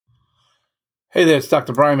Hey there, it's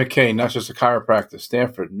Dr. Brian McKay, not just a chiropractor,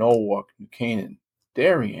 Stanford, Norwalk, New Canaan,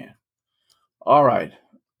 Darien. All right,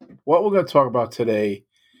 what we're going to talk about today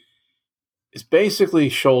is basically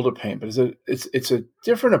shoulder pain, but it's a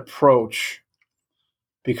different approach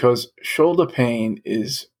because shoulder pain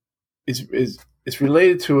is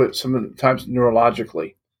related to it sometimes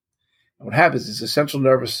neurologically. And what happens is the central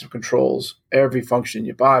nervous system controls every function in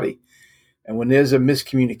your body, and when there's a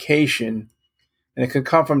miscommunication, and it can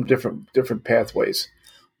come from different pathways.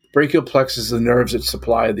 Brachial plexus is the nerves that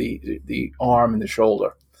supply the arm and the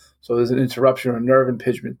shoulder. So there's an interruption or nerve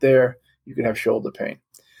impingement there. You can have shoulder pain.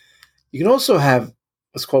 You can also have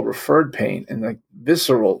what's called referred pain and like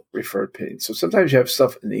visceral referred pain. So sometimes you have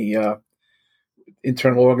stuff in the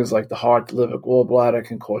internal organs like the heart, the liver, gallbladder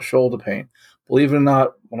can cause shoulder pain. Believe it or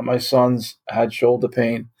not, one of my sons had shoulder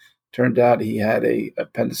pain. Turned out he had a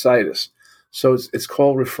appendicitis. So it's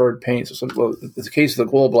called referred pain. So in the case of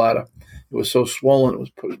the gallbladder, it was so swollen, it was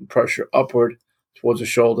putting pressure upward towards the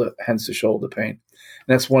shoulder, hence the shoulder pain. And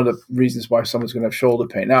that's one of the reasons why someone's going to have shoulder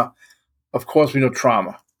pain. Now, of course, we know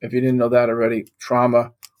trauma. If you didn't know that already,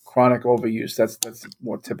 trauma, chronic overuse, that's the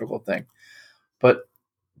more typical thing. But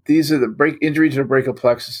these are injury to the brachial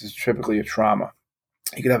plexus is typically a trauma.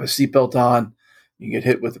 You could have a seatbelt on, you get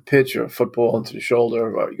hit with a pitch or a football into the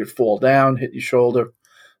shoulder, or you could fall down, hit your shoulder.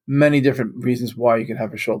 Many different reasons why you can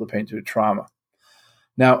have a shoulder pain due to trauma.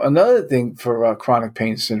 Now, another thing for chronic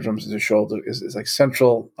pain syndromes in the shoulder is like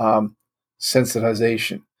central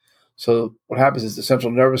sensitization. So what happens is the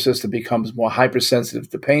central nervous system becomes more hypersensitive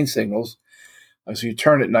to pain signals. So you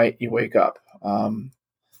turn at night, you wake up.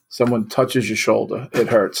 Someone touches your shoulder, it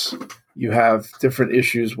hurts. You have different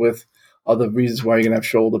issues with other reasons why you're going to have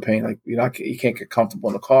shoulder pain. Like you can't get comfortable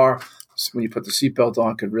in the car. So when you put the seatbelt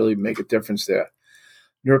on, could really make a difference there.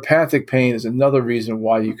 Neuropathic pain is another reason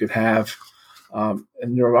why you could have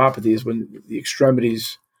neuropathy is when the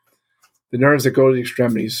extremities, the nerves that go to the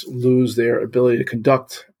extremities lose their ability to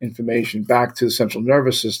conduct information back to the central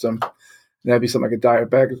nervous system. And that'd be something like a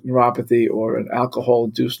diabetic neuropathy or an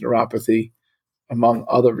alcohol-induced neuropathy, among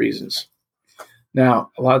other reasons.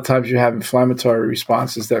 Now, a lot of times you have inflammatory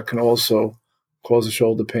responses that can also cause a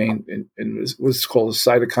shoulder pain, and what's called a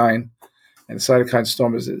cytokine. And the cytokine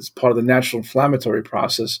storm is part of the natural inflammatory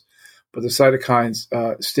process, but the cytokines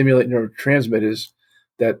stimulate neurotransmitters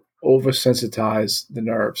that oversensitize the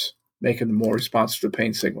nerves, making them more responsive to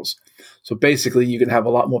pain signals. So basically, you can have a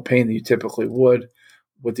lot more pain than you typically would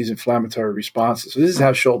with these inflammatory responses. So this is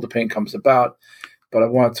how shoulder pain comes about, but I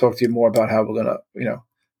want to talk to you more about how we're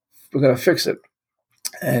gonna fix it.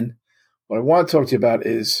 And what I want to talk to you about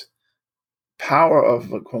is power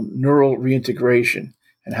of what's called neural reintegration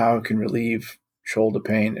and how it can relieve shoulder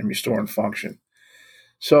pain and restore function.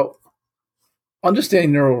 So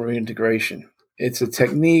understanding neural reintegration, it's a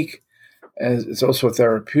technique, and it's also a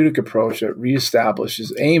therapeutic approach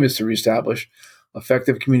that aim is to reestablish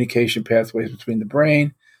effective communication pathways between the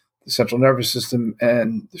brain, the central nervous system,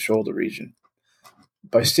 and the shoulder region.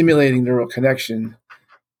 By stimulating neural connection,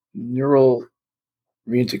 neural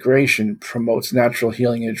reintegration promotes natural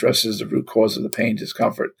healing and addresses the root cause of the pain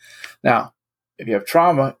discomfort. Now, if you have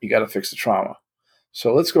trauma, you got to fix the trauma.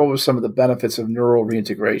 So let's go over some of the benefits of neural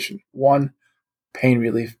reintegration. One, pain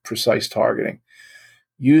relief, precise targeting.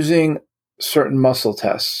 Using certain muscle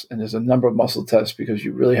tests, and there's a number of muscle tests because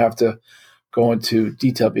you really have to go into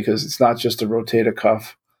detail because it's not just a rotator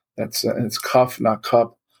cuff. And it's cuff, not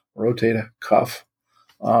cup, rotator cuff.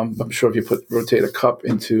 I'm sure if you put rotator cuff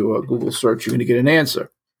into a Google search, you're going to get an answer.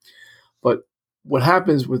 But what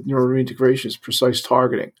happens with neural reintegration is precise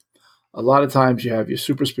targeting. A lot of times you have your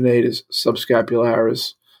supraspinatus,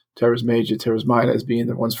 subscapularis, teres major, teres minor as being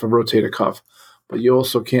the ones for rotator cuff. But you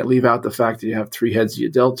also can't leave out the fact that you have three heads of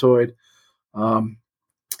your deltoid,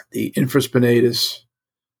 the infraspinatus,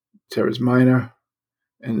 teres minor,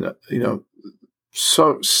 and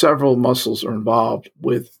so several muscles are involved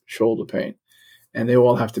with shoulder pain. And they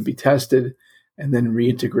all have to be tested and then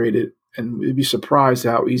reintegrated. And you'd be surprised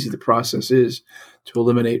how easy the process is to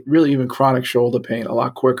eliminate really even chronic shoulder pain a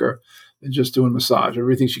lot quicker than just doing massage.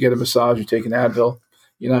 Everybody thinks you get a massage, you take an Advil,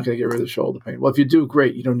 you're not going to get rid of shoulder pain. Well, if you do,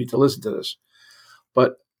 great. You don't need to listen to this.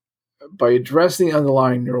 But by addressing the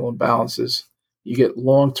underlying neural imbalances, you get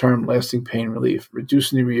long-term lasting pain relief,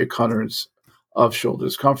 reducing the reoccurrence of shoulder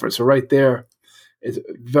discomfort. So right there, it's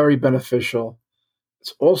very beneficial.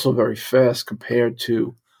 It's also very fast compared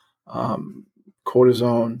to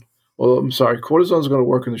cortisone. Well, I'm sorry, cortisone is going to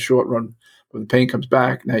work in the short run. When the pain comes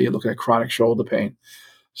back, now you're looking at chronic shoulder pain.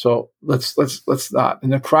 So let's not.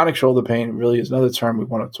 And the chronic shoulder pain really is another term we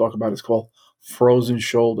want to talk about. It's called frozen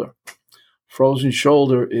shoulder. Frozen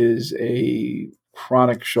shoulder is a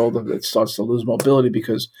chronic shoulder that starts to lose mobility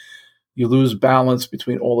because you lose balance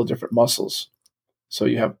between all the different muscles. So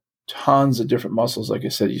you have tons of different muscles. Like I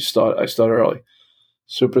said, I started early.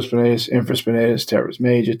 Supraspinatus, infraspinatus, teres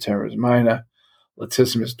major, teres minor,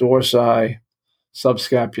 latissimus dorsi,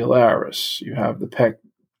 subscapularis. You have the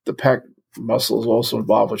pec muscle is also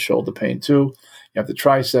involved with shoulder pain too. You have the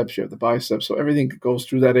triceps, you have the biceps. So everything goes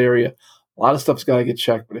through that area. A lot of stuff's got to get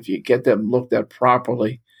checked, but if you get them looked at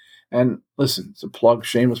properly, and listen, it's a plug,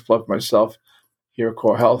 shameless plug for myself here at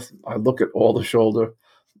Core Health. I look at all the shoulder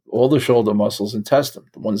muscles and test them.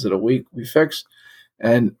 The ones that are weak, we fix,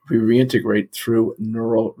 and we reintegrate through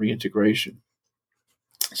neural reintegration.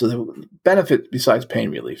 So the benefit besides pain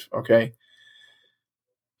relief, okay,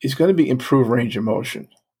 is going to be improved range of motion.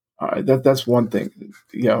 All right, that's one thing.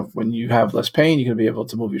 When you have less pain, you're going to be able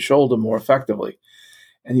to move your shoulder more effectively.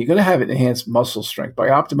 And you're going to have enhanced muscle strength. By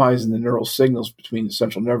optimizing the neural signals between the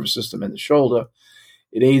central nervous system and the shoulder,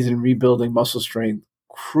 it aids in rebuilding muscle strength,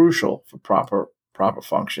 crucial for proper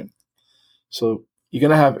function. So you're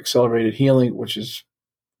going to have accelerated healing, which is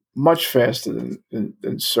much faster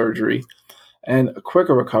than surgery, and a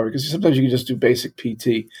quicker recovery, because sometimes you can just do basic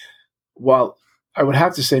PT. While I would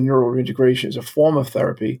have to say neural reintegration is a form of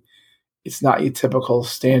therapy, it's not your typical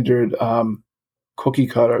standard cookie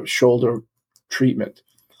cutter shoulder treatment.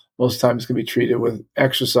 Most times it can be treated with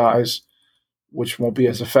exercise, which won't be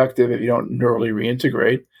as effective if you don't neurally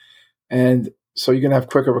reintegrate. And so you're going to have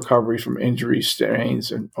quicker recovery from injuries,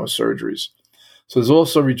 strains, or surgeries. So there's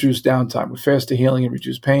also reduced downtime. With faster healing and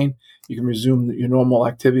reduced pain, you can resume your normal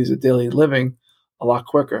activities of daily living a lot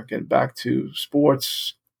quicker, getting back to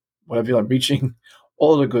sports, whatever you like, reaching,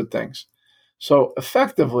 all of the good things. So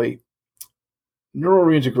effectively, neural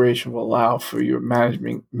reintegration will allow for your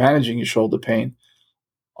managing your shoulder pain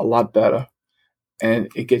a lot better, and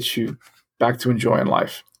it gets you back to enjoying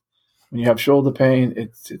life. When you have shoulder pain,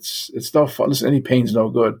 it's no fun. Listen, any pain's no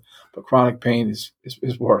good, but chronic pain is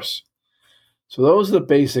worse. So those are the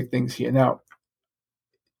basic things here. Now,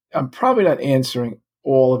 I'm probably not answering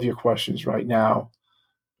all of your questions right now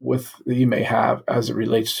that you may have as it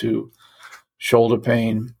relates to shoulder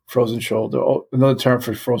pain, frozen shoulder. Oh, another term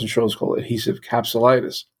for frozen shoulder is called adhesive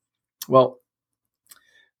capsulitis. Well,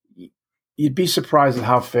 you'd be surprised at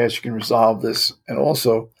how fast you can resolve this, and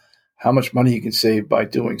also how much money you can save by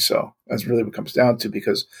doing so. That's really what it comes down to,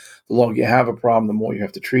 because the longer you have a problem, the more you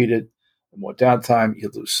have to treat it, the more downtime, you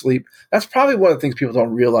lose sleep. That's probably one of the things people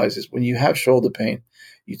don't realize is when you have shoulder pain,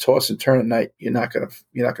 you toss and turn at night, you're not gonna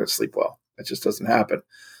sleep well. It just doesn't happen.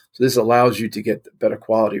 So this allows you to get better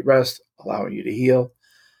quality rest, allowing you to heal.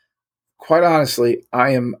 Quite honestly,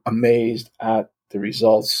 I am amazed at the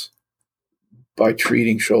results by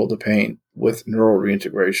treating shoulder pain with neural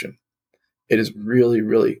reintegration. It is really,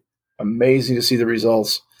 really amazing to see the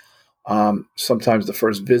results. Sometimes the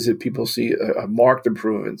first visit, people see a marked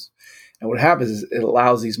improvements. And what happens is it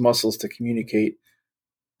allows these muscles to communicate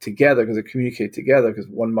together, because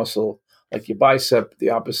one muscle, like your bicep,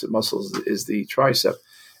 the opposite muscle is the tricep.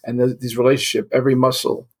 And these relationship, every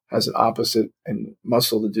muscle has an opposite and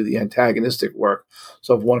muscle to do the antagonistic work.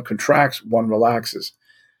 So if one contracts, one relaxes.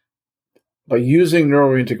 By using neural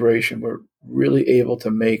reintegration, we're really able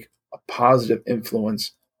to make a positive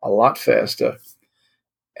influence a lot faster,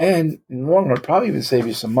 and in the long run, probably even save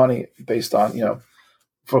you some money based on,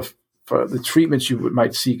 for the treatments you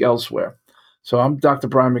might seek elsewhere. So I'm Dr.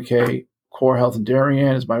 Brian McKay, Core Health in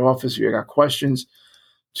Darien is my office. If you got questions,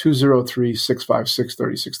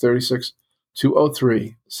 203-656-3636,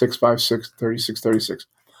 203-656-3636.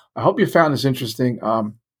 I hope you found this interesting.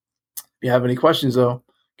 If you have any questions, though,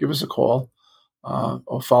 give us a call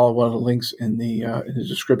or follow one of the links in the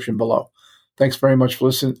description below. Thanks very much for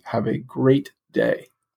listening. Have a great day.